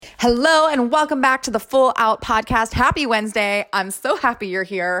Hello and welcome back to the Full Out Podcast. Happy Wednesday. I'm so happy you're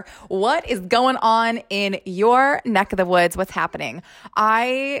here. What is going on in your neck of the woods? What's happening?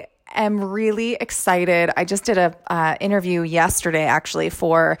 I am really excited. I just did a interview yesterday actually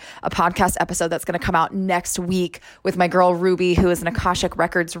for a podcast episode that's going to come out next week with my girl Ruby, who is an Akashic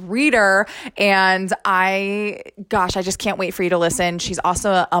Records reader. And I just can't wait for you to listen. She's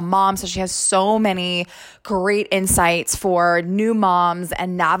also a mom, so she has so many great insights for new moms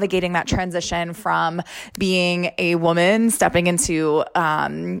and navigating that transition from being a woman, stepping into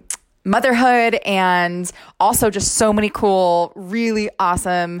motherhood, and also just so many cool, really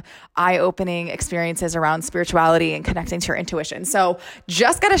awesome, eye-opening experiences around spirituality and connecting to your intuition. So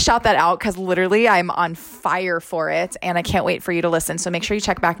just got to shout that out because literally I'm on fire for it and I can't wait for you to listen. So make sure you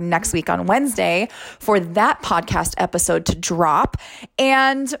check back next week on Wednesday for that podcast episode to drop.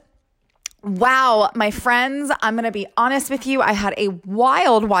 And wow, my friends, I'm going to be honest with you. I had a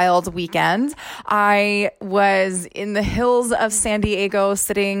wild weekend. I was in the hills of San Diego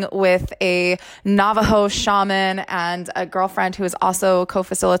sitting with a Navajo shaman and a girlfriend who is also a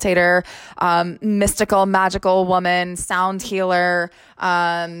co-facilitator, mystical, magical woman, sound healer.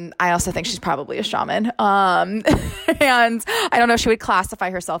 I also think she's probably a shaman. And I don't know if she would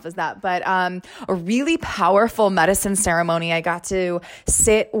classify herself as that, but a really powerful medicine ceremony. I got to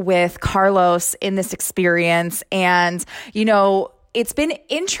sit with Carlos in this experience. And, it's been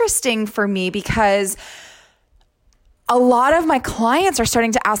interesting for me because a lot of my clients are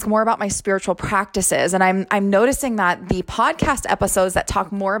starting to ask more about my spiritual practices. And I'm noticing that the podcast episodes that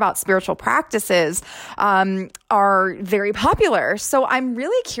talk more about spiritual practices are very popular. So I'm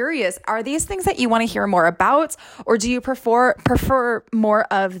really curious, are these things that you want to hear more about, or do you prefer more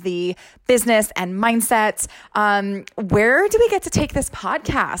of the business and mindset? Where do we get to take this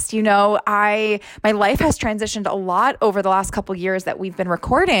podcast? My life has transitioned a lot over the last couple of years that we've been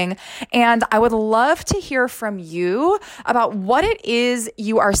recording, and I would love to hear from you about what it is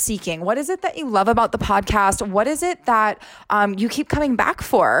you are seeking. What is it that you love about the podcast? What is it that you keep coming back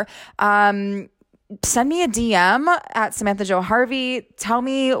for? Send me a DM at Samantha Jo Harvey. Tell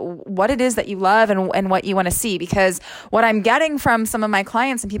me what it is that you love and what you want to see, because what I'm getting from some of my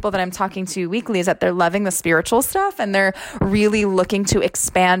clients and people that I'm talking to weekly is that they're loving the spiritual stuff and they're really looking to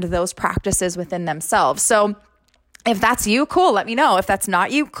expand those practices within themselves. So if that's you, cool, let me know. If that's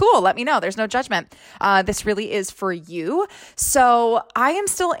not you, cool, let me know. There's no judgment. This really is for you. So I am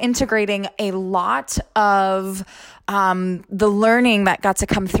still integrating a lot of the learning that got to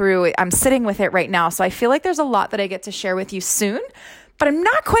come through. I'm sitting with it right now. So I feel like there's a lot that I get to share with you soon, but I'm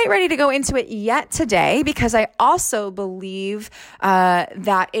not quite ready to go into it yet today because I also believe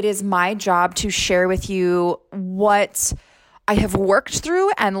that it is my job to share with you what I have worked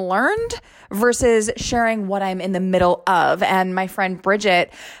through and learned versus sharing what I'm in the middle of. And my friend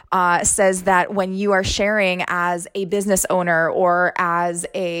Bridget says that when you are sharing as a business owner or as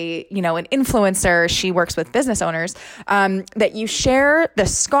an influencer, she works with business owners, that you share the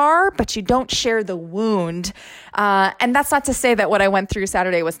scar, but you don't share the wound. And that's not to say that what I went through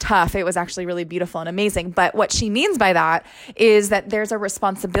Saturday was tough. It was actually really beautiful and amazing. But what she means by that is that there's a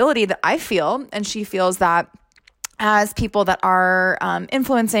responsibility that I feel, and she feels that as people that are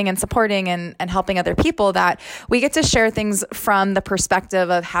influencing and supporting and helping other people, that we get to share things from the perspective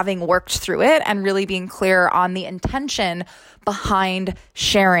of having worked through it and really being clear on the intention behind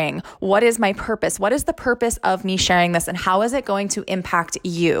sharing. What is my purpose? What is the purpose of me sharing this, and how is it going to impact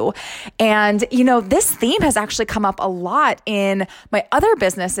you? And, this theme has actually come up a lot in my other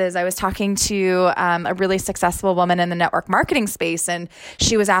businesses. I was talking to a really successful woman in the network marketing space, and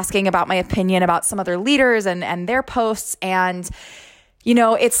she was asking about my opinion about some other leaders and their posts. And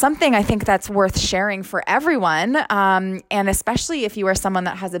it's something I think that's worth sharing for everyone. And especially if you are someone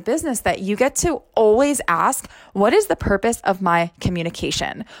that has a business, that you get to always ask, what is the purpose of my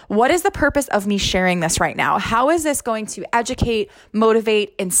communication? What is the purpose of me sharing this right now? How is this going to educate,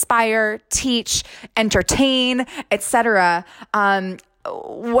 motivate, inspire, teach, entertain, etc.?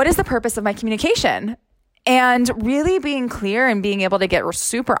 What is the purpose of my communication? And really being clear and being able to get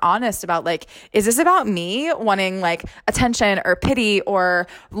super honest about, is this about me wanting attention or pity or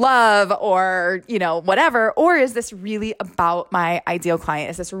love or, whatever? Or is this really about my ideal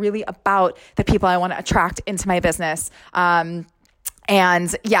client? Is this really about the people I want to attract into my business?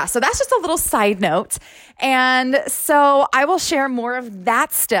 And yeah, so that's just a little side note. And so I will share more of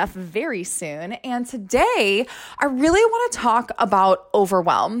that stuff very soon. And today I really want to talk about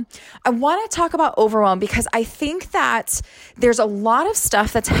overwhelm. I want to talk about overwhelm because I think that there's a lot of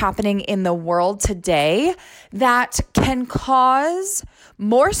stuff that's happening in the world today that can cause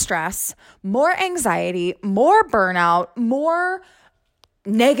more stress, more anxiety, more burnout, more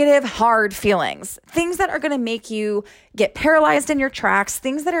negative, hard feelings, things that are going to make you get paralyzed in your tracks,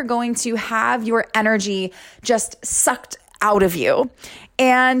 things that are going to have your energy just sucked out of you.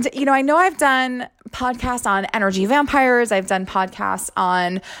 And, I know I've done podcasts on energy vampires. I've done podcasts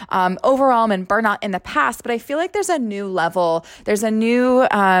on overwhelm and burnout in the past, but I feel like there's a new level. There's a new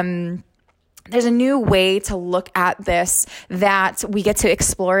way to look at this that we get to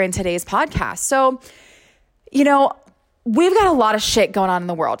explore in today's podcast. So, we've got a lot of shit going on in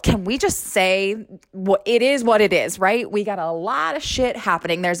the world. Can we just say what it is, right? We got a lot of shit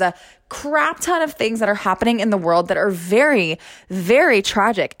happening. There's a crap ton of things that are happening in the world that are very, very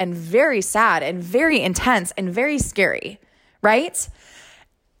tragic and very sad and very intense and very scary, right?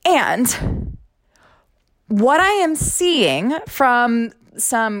 And what I am seeing from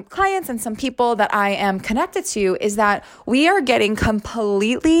some clients and some people that I am connected to is that we are getting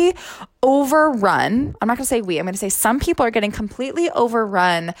completely overrun. I'm not going to say we, I'm going to say some people are getting completely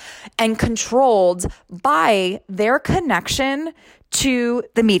overrun and controlled by their connection to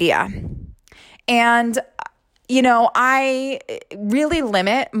the media. And I really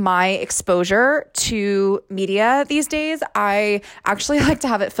limit my exposure to media these days. I actually like to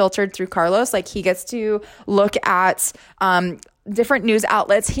have it filtered through Carlos. Like, he gets to look at different news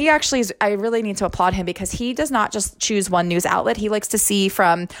outlets. I really need to applaud him because he does not just choose one news outlet. He likes to see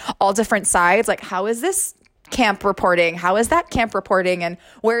from all different sides, like, how is this camp reporting? How is that camp reporting? And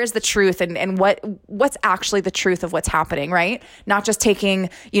where is the truth? And what's actually the truth of what's happening, right? Not just taking,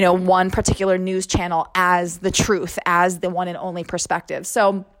 one particular news channel as the truth, as the one and only perspective.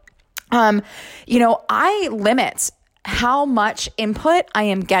 So, I limit how much input I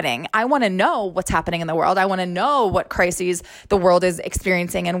am getting. I want to know what's happening in the world. I want to know what crises the world is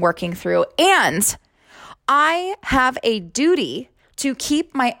experiencing and working through. And I have a duty to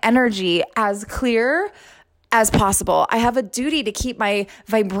keep my energy as clear as possible. I have a duty to keep my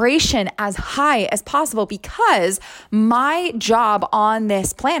vibration as high as possible because my job on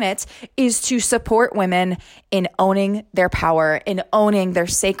this planet is to support women in owning their power, in owning their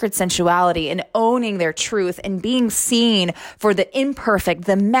sacred sensuality, in owning their truth, and being seen for the imperfect,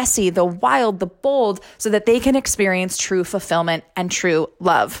 the messy, the wild, the bold, so that they can experience true fulfillment and true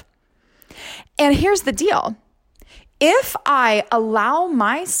love. And here's the deal. If I allow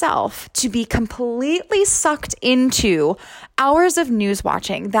myself to be completely sucked into hours of news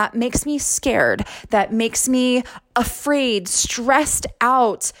watching, that makes me scared, that makes me afraid, stressed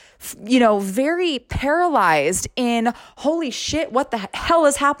out, very paralyzed in, holy shit, what the hell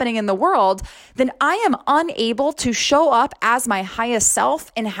is happening in the world, then I am unable to show up as my highest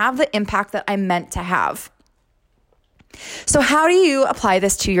self and have the impact that I'm meant to have. So how do you apply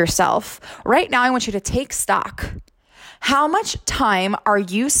this to yourself? Right now, I want you to take stock. How much time are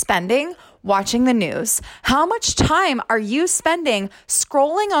you spending watching the news? How much time are you spending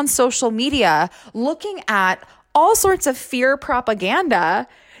scrolling on social media, looking at all sorts of fear propaganda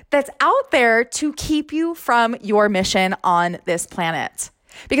that's out there to keep you from your mission on this planet?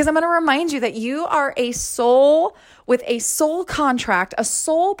 Because I'm going to remind you that you are a soul with a soul contract, a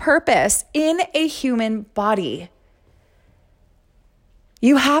soul purpose in a human body.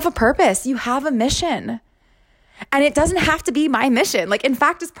 You have a purpose. You have a mission. And it doesn't have to be my mission. Like, in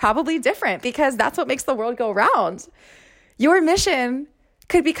fact, it's probably different because that's what makes the world go round. Your mission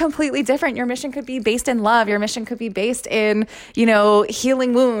could be completely different. Your mission could be based in love. Your mission could be based in,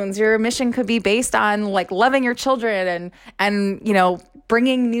 healing wounds. Your mission could be based on like loving your children and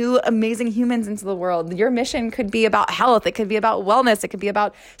bringing new amazing humans into the world. Your mission could be about health. It could be about wellness. It could be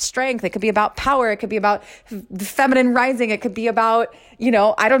about strength. It could be about power. It could be about feminine rising. It could be about,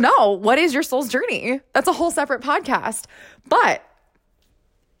 I don't know. What is your soul's journey? That's a whole separate podcast. But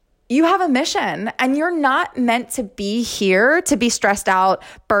you have a mission and you're not meant to be here to be stressed out,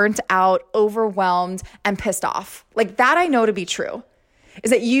 burnt out, overwhelmed, and pissed off. Like, that I know to be true,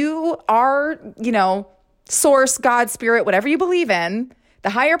 is that you are, source, God, spirit, whatever you believe in, the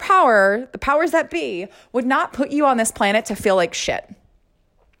higher power, the powers that be, would not put you on this planet to feel like shit.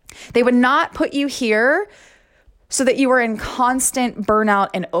 They would not put you here so that you were in constant burnout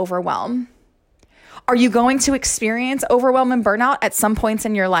and overwhelm. Are you going to experience overwhelm and burnout at some points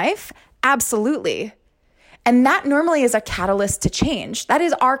in your life? Absolutely. And that normally is a catalyst to change. That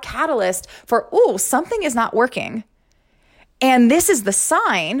is our catalyst for, something is not working. And this is the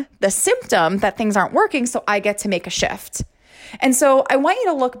sign, the symptom that things aren't working, so I get to make a shift. And so I want you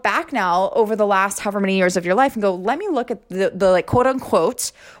to look back now over the last however many years of your life and go, let me look at the like quote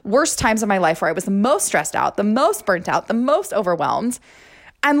unquote worst times of my life where I was the most stressed out, the most burnt out, the most overwhelmed,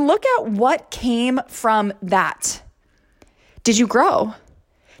 and look at what came from that. Did you grow?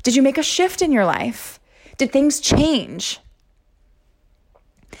 Did you make a shift in your life? Did things change?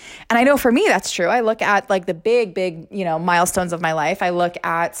 And I know for me, that's true. I look at like the big, milestones of my life. I look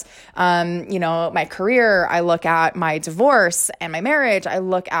at, my career. I look at my divorce and my marriage. I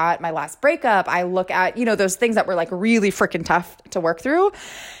look at my last breakup. I look at, those things that were like really freaking tough to work through.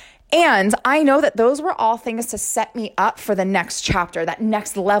 And I know that those were all things to set me up for the next chapter, that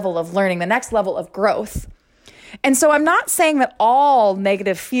next level of learning, the next level of growth. And so I'm not saying that all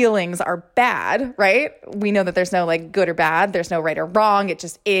negative feelings are bad, right? We know that there's no like good or bad. There's no right or wrong. It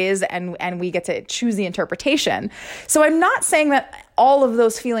just is. And we get to choose the interpretation. So I'm not saying that all of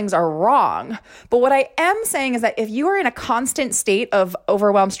those feelings are wrong. But what I am saying is that if you are in a constant state of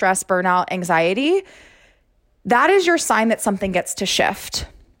overwhelm, stress, burnout, anxiety, that is your sign that something gets to shift.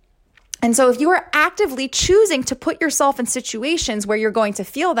 And so if you are actively choosing to put yourself in situations where you're going to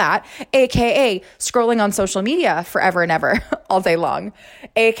feel that, AKA scrolling on social media forever and ever all day long,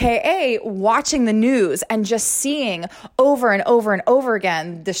 AKA watching the news and just seeing over and over and over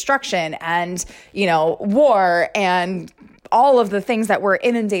again destruction and, war and all of the things that we're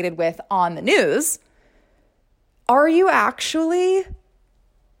inundated with on the news, are you actually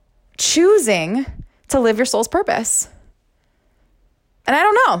choosing to live your soul's purpose? And I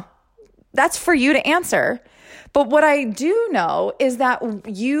don't know. That's for you to answer. But what I do know is that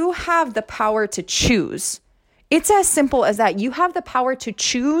you have the power to choose. It's as simple as that. You have the power to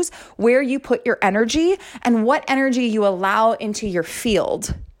choose where you put your energy and what energy you allow into your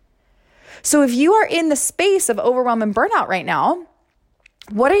field. So if you are in the space of overwhelm and burnout right now,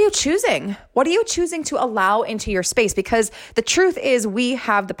 what are you choosing? What are you choosing to allow into your space? Because the truth is we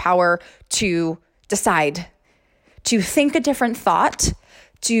have the power to decide, to think a different thought,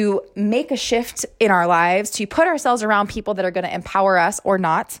 to make a shift in our lives, to put ourselves around people that are going to empower us or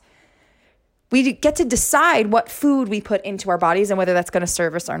not. We get to decide what food we put into our bodies and whether that's going to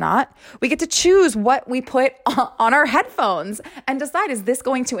serve us or not. We get to choose what we put on our headphones and decide, is this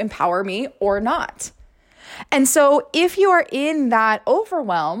going to empower me or not? And so if you are in that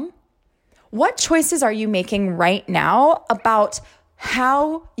overwhelm, what choices are you making right now about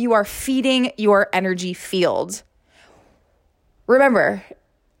how you are feeding your energy field? Remember,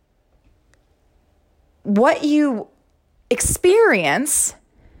 what you experience,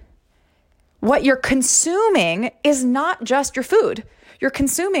 what you're consuming is not just your food. You're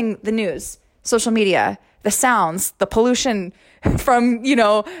consuming the news, social media, the sounds, the pollution from,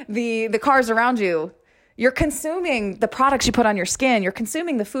 the cars around you. You're consuming the products you put on your skin. You're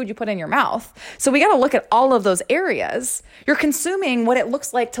consuming the food you put in your mouth. So we got to look at all of those areas. You're consuming what it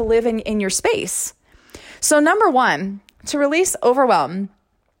looks like to live in your space. So number one, to release overwhelm,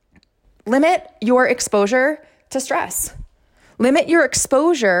 limit your exposure to stress. Limit your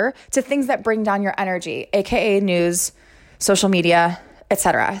exposure to things that bring down your energy, AKA news, social media,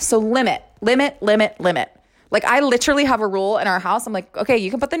 etc. So limit. Like I literally have a rule in our house. I'm like, okay, you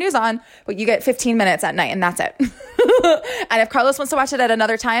can put the news on, but you get 15 minutes at night and that's it. And if Carlos wants to watch it at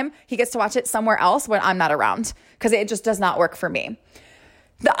another time, he gets to watch it somewhere else when I'm not around because it just does not work for me.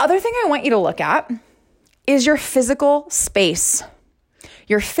 The other thing I want you to look at is your physical space.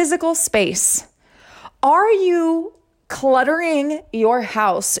 Your physical space. Are you cluttering your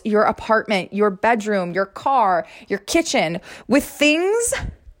house, your apartment, your bedroom, your car, your kitchen with things?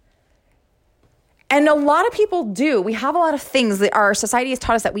 And a lot of people do. We have a lot of things that our society has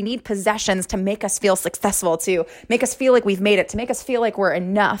taught us that we need possessions to make us feel successful, to make us feel like we've made it, to make us feel like we're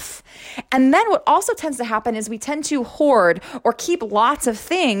enough. And then what also tends to happen is we tend to hoard or keep lots of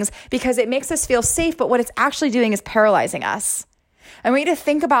things because it makes us feel safe, but what it's actually doing is paralyzing us. I want you to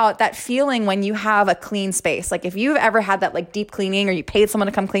think about that feeling when you have a clean space. Like if you've ever had that like deep cleaning or you paid someone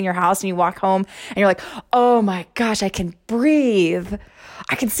to come clean your house and you walk home and you're like, oh my gosh, I can breathe.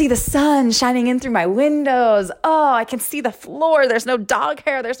 I can see the sun shining in through my windows. Oh, I can see the floor. There's no dog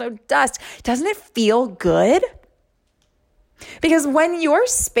hair. There's no dust. Doesn't it feel good? Because when your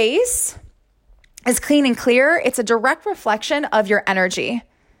space is clean and clear, it's a direct reflection of your energy.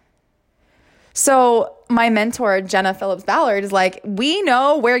 So my mentor, Jenna Phillips Ballard, is like, we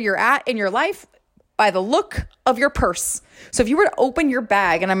know where you're at in your life by the look of your purse. So if you were to open your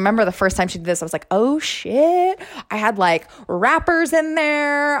bag, and I remember the first time she did this, I was like, oh shit. I had like wrappers in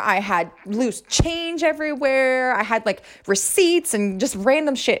there. I had loose change everywhere. I had like receipts and just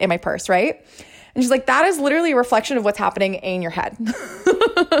random shit in my purse, right? And she's like, that is literally a reflection of what's happening in your head.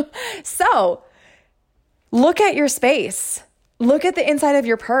 So look at your space. Look at the inside of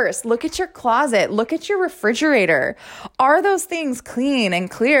your purse. Look at your closet. Look at your refrigerator. Are those things clean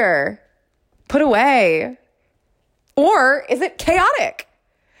and clear? Put away? Or is it chaotic?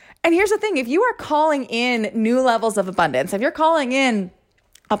 And here's the thing. If you are calling in new levels of abundance, if you're calling in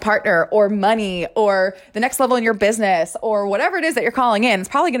a partner or money or the next level in your business or whatever it is that you're calling in, it's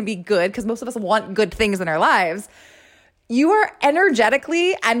probably going to be good because most of us want good things in our lives. You are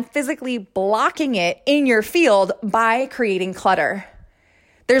energetically and physically blocking it in your field by creating clutter.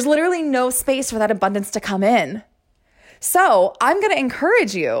 There's literally no space for that abundance to come in. So I'm going to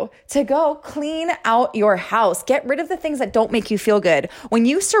encourage you to go clean out your house. Get rid of the things that don't make you feel good. When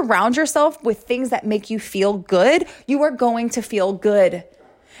you surround yourself with things that make you feel good, you are going to feel good.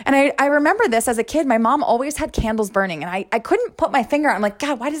 And I remember this as a kid. My mom always had candles burning and I couldn't put my finger on. I'm like,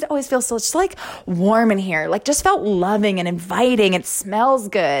 God, why does it always feel so just like warm in here? Like just felt loving and inviting. It smells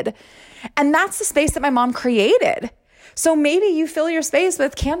good. And that's the space that my mom created. So maybe you fill your space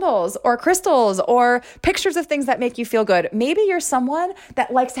with candles or crystals or pictures of things that make you feel good. Maybe you're someone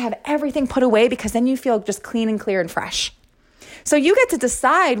that likes to have everything put away because then you feel just clean and clear and fresh. So you get to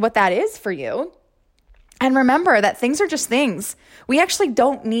decide what that is for you. And remember that things are just things. We actually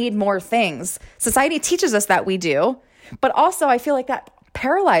don't need more things. Society teaches us that we do, but also I feel like that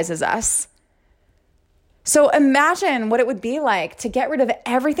paralyzes us. So imagine what it would be like to get rid of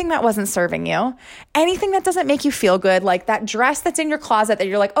everything that wasn't serving you, anything that doesn't make you feel good, like that dress that's in your closet that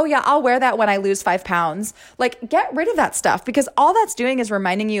you're like, oh yeah, I'll wear that when I lose 5 pounds. Like get rid of that stuff because all that's doing is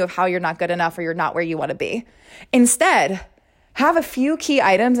reminding you of how you're not good enough or you're not where you want to be. Instead, have a few key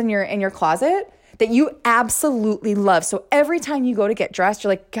items in your closet that you absolutely love. So every time you go to get dressed, you're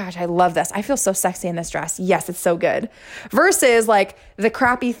like, gosh, I love this. I feel so sexy in this dress. Yes, it's so good. Versus like the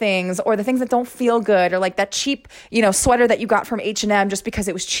crappy things or the things that don't feel good or like that cheap, sweater that you got from H&M just because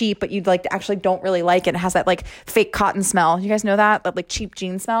it was cheap, but you like actually don't really like it. It has that like fake cotton smell. You guys know that like cheap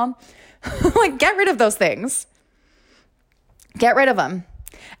jean smell? Like get rid of those things. Get rid of them.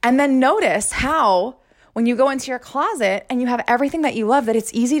 And then notice how when you go into your closet and you have everything that you love, that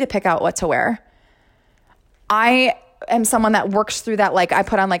it's easy to pick out what to wear. I am someone that works through that. Like I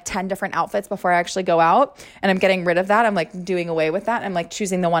put on like 10 different outfits before I actually go out and I'm getting rid of that. I'm like doing away with that. I'm like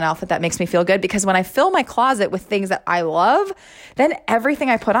choosing the one outfit that makes me feel good because when I fill my closet with things that I love, then everything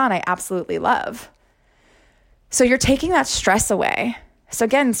I put on, I absolutely love. So you're taking that stress away. So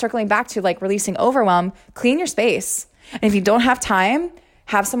again, circling back to like releasing overwhelm, clean your space. And if you don't have time,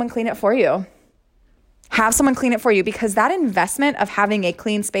 have someone clean it for you. Have someone clean it for you because that investment of having a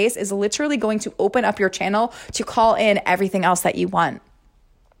clean space is literally going to open up your channel to call in everything else that you want.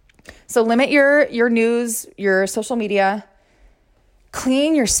 So limit your news, your social media,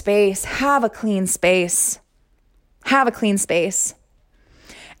 clean your space, have a clean space, have a clean space.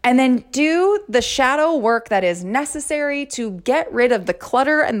 And then do the shadow work that is necessary to get rid of the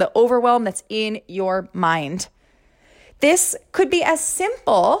clutter and the overwhelm that's in your mind. This could be as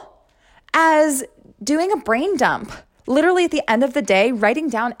simple as doing a brain dump. Literally at the end of the day, writing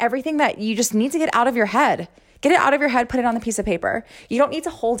down everything that you just need to get out of your head. Get it out of your head, put it on the piece of paper. You don't need to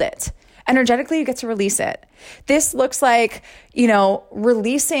hold it. Energetically, you get to release it. This looks like,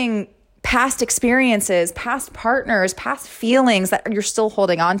 releasing past experiences, past partners, past feelings that you're still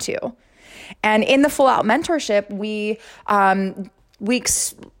holding on to. And in the Full Out Mentorship,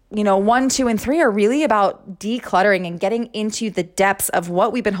 weeks 1, 2, and 3 are really about decluttering and getting into the depths of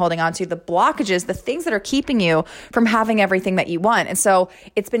what we've been holding on to, the blockages, the things that are keeping you from having everything that you want. And so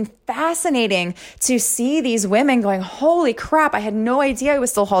it's been fascinating to see these women going, holy crap, I had no idea I was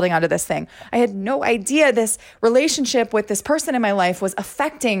still holding on to this thing. I had no idea this relationship with this person in my life was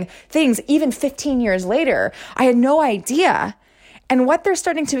affecting things even 15 years later. I had no idea. And what they're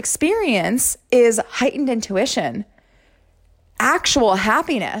starting to experience is heightened intuition, actual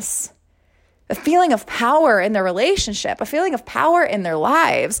happiness, a feeling of power in their relationship, a feeling of power in their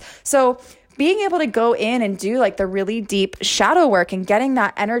lives. So being able to go in and do like the really deep shadow work and getting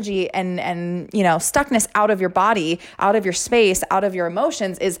that energy and stuckness out of your body, out of your space, out of your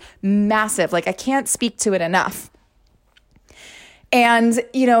emotions is massive. Like I can't speak to it enough. And,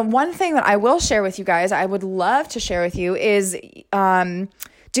 one thing that I will share with you guys, I would love to share with you is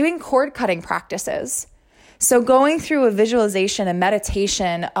doing cord cutting practices. So going through a visualization and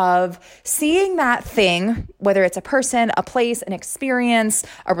meditation of seeing that thing, whether it's a person, a place, an experience,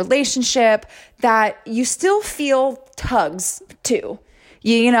 a relationship, that you still feel tugs to.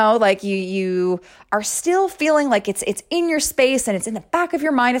 You are still feeling like it's in your space and it's in the back of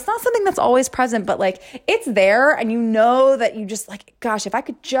your mind. It's not something that's always present, but like it's there and you know that you just like, gosh, if I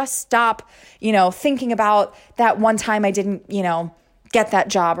could just stop, thinking about that one time I didn't, get that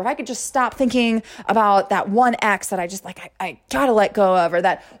job, or if I could just stop thinking about that one ex that I just like, I gotta let go of, or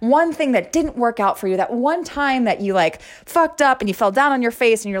that one thing that didn't work out for you, that one time that you like fucked up and you fell down on your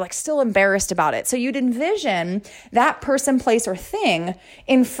face and you're like still embarrassed about it. So you'd envision that person, place, or thing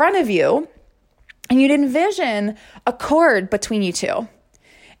in front of you, and you'd envision a cord between you two.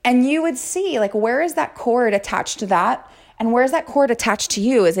 And you would see like, where is that cord attached to that? And where's that cord attached to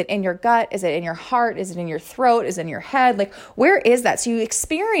you? Is it in your gut? Is it in your heart? Is it in your throat? Is it in your head? Like, where is that? So you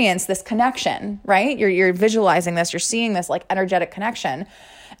experience this connection, right? You're visualizing this, you're seeing this like energetic connection.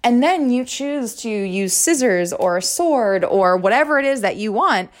 And then you choose to use scissors or a sword or whatever it is that you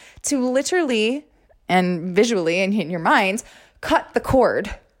want to literally and visually and in your mind, cut the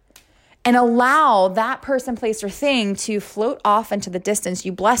cord and allow that person, place, or thing to float off into the distance.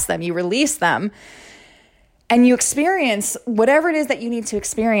 You bless them, you release them. And you experience whatever it is that you need to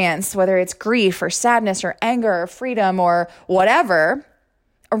experience, whether it's grief or sadness or anger or freedom or whatever,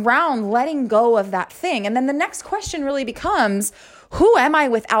 around letting go of that thing. And then the next question really becomes, who am I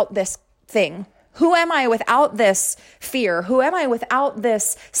without this thing? Who am I without this fear? Who am I without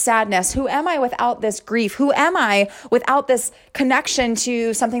this sadness? Who am I without this grief? Who am I without this connection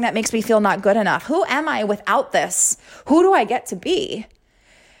to something that makes me feel not good enough? Who am I without this? Who do I get to be?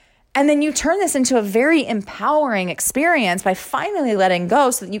 And then you turn this into a very empowering experience by finally letting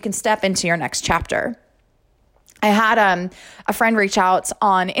go so that you can step into your next chapter. I had a friend reach out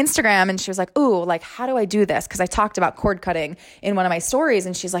on Instagram and she was like, ooh, like, how do I do this? Because I talked about cord cutting in one of my stories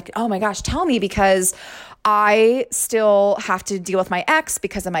and she's like, oh my gosh, tell me, because I still have to deal with my ex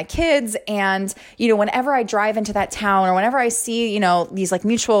because of my kids. And, whenever I drive into that town or whenever I see, these like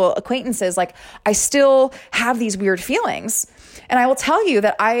mutual acquaintances, like I still have these weird feelings. And I will tell you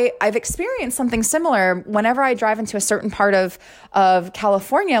that I've experienced something similar whenever I drive into a certain part of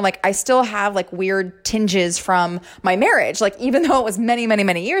California. Like I still have like weird tinges from my marriage. Like even though it was many, many,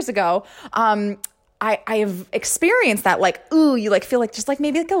 many years ago, I've experienced that, like, ooh, you like feel like just like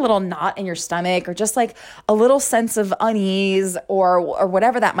maybe like a little knot in your stomach or just like a little sense of unease or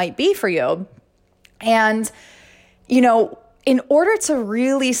whatever that might be for you. And, in order to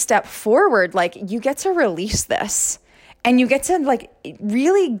really step forward, like you get to release this. And you get to like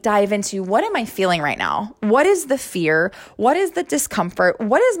really dive into, what am I feeling right now? What is the fear? What is the discomfort?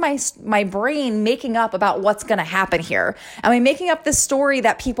 What is my brain making up about what's going to happen here? Am I making up this story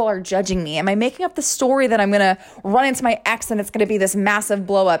that people are judging me? Am I making up the story that I'm going to run into my ex and it's going to be this massive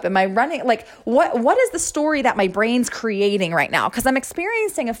blow up? Am I running like what is the story that my brain's creating right now? Because I'm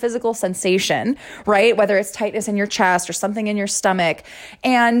experiencing a physical sensation, right? Whether it's tightness in your chest or something in your stomach.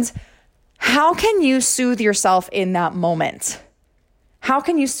 And how can you soothe yourself in that moment? How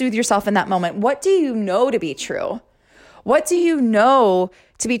can you soothe yourself in that moment? What do you know to be true? What do you know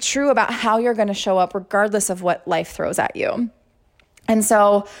to be true about how you're going to show up regardless of what life throws at you? And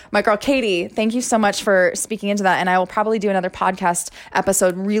so my girl, Katie, thank you so much for speaking into that. And I will probably do another podcast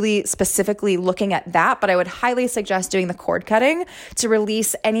episode really specifically looking at that, but I would highly suggest doing the cord cutting to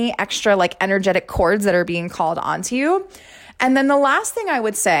release any extra like energetic cords that are being called onto you. And then the last thing I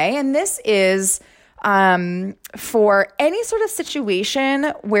would say, and this is for any sort of situation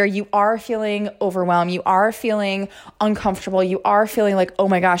where you are feeling overwhelmed, you are feeling uncomfortable, you are feeling like, oh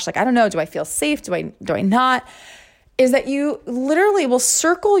my gosh, like, I don't know, do I feel safe? Do I not? Is that you literally will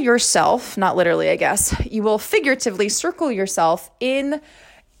circle yourself, not literally, I guess, you will figuratively circle yourself in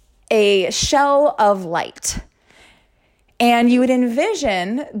a shell of light. And you would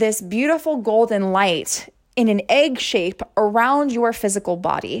envision this beautiful golden light in an egg shape around your physical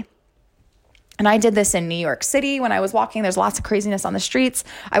body. And I did this in New York City when I was walking. There's lots of craziness on the streets.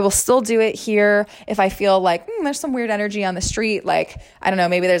 I will still do it here if I feel like there's some weird energy on the street. Like, I don't know,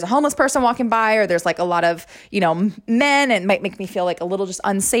 maybe there's a homeless person walking by or there's like a lot of, men, and it might make me feel like a little just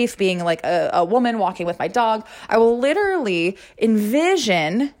unsafe being like a woman walking with my dog. I will literally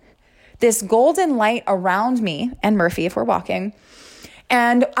envision this golden light around me and Murphy if we're walking.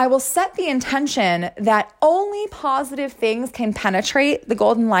 And I will set the intention that only positive things can penetrate the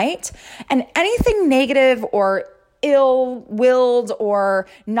golden light, and anything negative or ill-willed or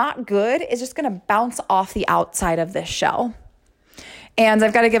not good is just going to bounce off the outside of this shell. And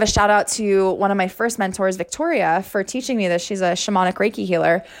I've got to give a shout out to one of my first mentors, Victoria, for teaching me this. She's a shamanic Reiki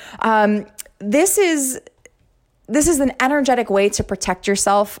healer. This is an energetic way to protect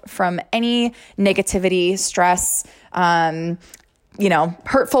yourself from any negativity, stress,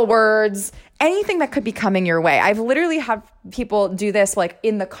 hurtful words, anything that could be coming your way. I've literally had people do this like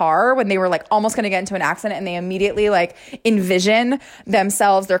in the car when they were like almost going to get into an accident and they immediately like envision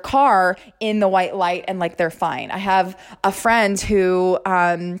themselves, their car in the white light and like they're fine. I have a friend who,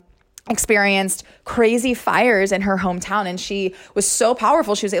 experienced crazy fires in her hometown, and she was so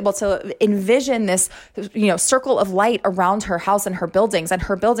powerful. She was able to envision this, circle of light around her house and her buildings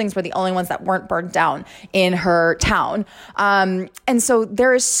were the only ones that weren't burned down in her town. And so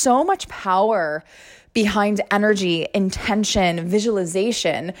there is so much power behind energy, intention,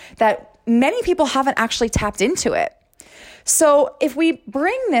 visualization that many people haven't actually tapped into it. So if we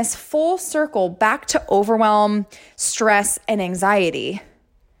bring this full circle back to overwhelm, stress, and anxiety,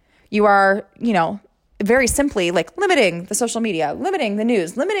 you are, very simply like limiting the social media, limiting the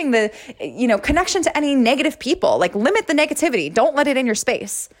news, limiting the, connection to any negative people, like limit the negativity. Don't let it in your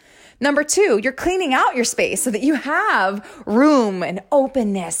space. Number 2, you're cleaning out your space so that you have room and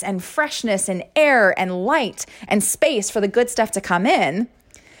openness and freshness and air and light and space for the good stuff to come in.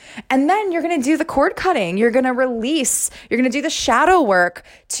 And then you're going to do the cord cutting. You're going to release. You're going to do the shadow work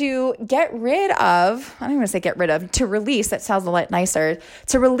to get rid of, I don't want to say get rid of, to release. That sounds a lot nicer.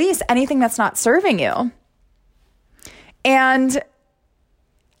 To release anything that's not serving you. And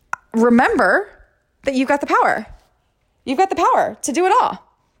remember that you've got the power. You've got the power to do it all.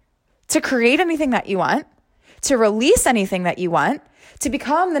 To create anything that you want. To release anything that you want. To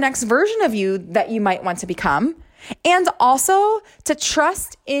become the next version of you that you might want to become. And also to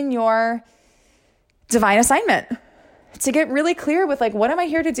trust in your divine assignment, to get really clear with like, what am I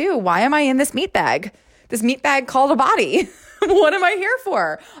here to do? Why am I in this meat bag called a body? What am I here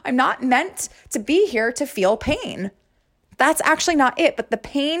for? I'm not meant to be here to feel pain. That's actually not it. But the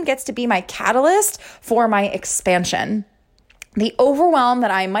pain gets to be my catalyst for my expansion. The overwhelm that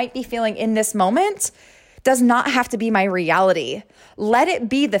I might be feeling in this moment does not have to be my reality. Let it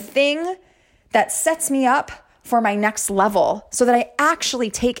be the thing that sets me up for my next level so that I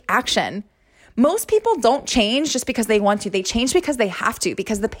actually take action. Most people don't change just because they want to. They change because they have to,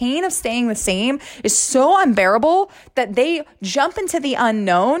 because the pain of staying the same is so unbearable that they jump into the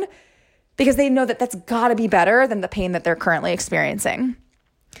unknown because they know that that's got to be better than the pain that they're currently experiencing.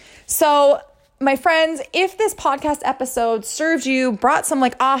 So, my friends, if this podcast episode served you, brought some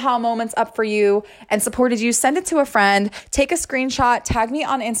like aha moments up for you and supported you, send it to a friend, take a screenshot, tag me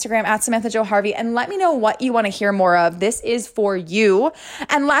on Instagram at Samantha Jo Harvey, and let me know what you want to hear more of. This is for you.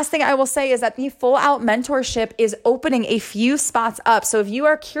 And last thing I will say is that the Full Out Mentorship is opening a few spots up. So if you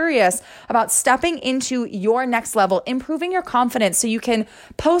are curious about stepping into your next level, improving your confidence so you can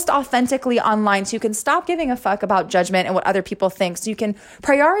post authentically online, so you can stop giving a fuck about judgment and what other people think, so you can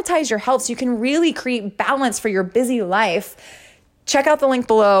prioritize your health, so you can really create balance for your busy life, check out the link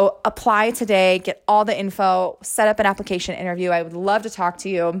below, apply today, get all the info, set up an application interview. I would love to talk to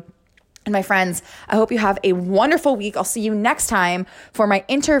you. And my friends, I hope you have a wonderful week. I'll see you next time for my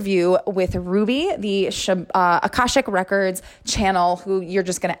interview with Ruby, the Akashic Records channel, who you're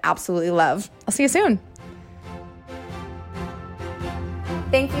just going to absolutely love. I'll see you soon.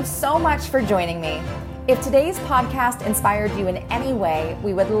 Thank you so much for joining me. If today's podcast inspired you in any way,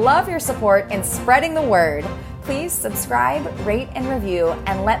 we would love your support in spreading the word. Please subscribe, rate, and review,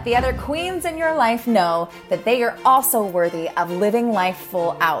 and let the other queens in your life know that they are also worthy of living life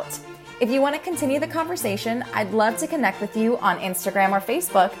full out. If you want to continue the conversation, I'd love to connect with you on Instagram or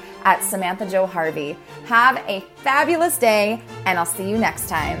Facebook at Samantha Jo Harvey. Have a fabulous day, and I'll see you next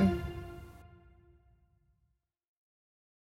time.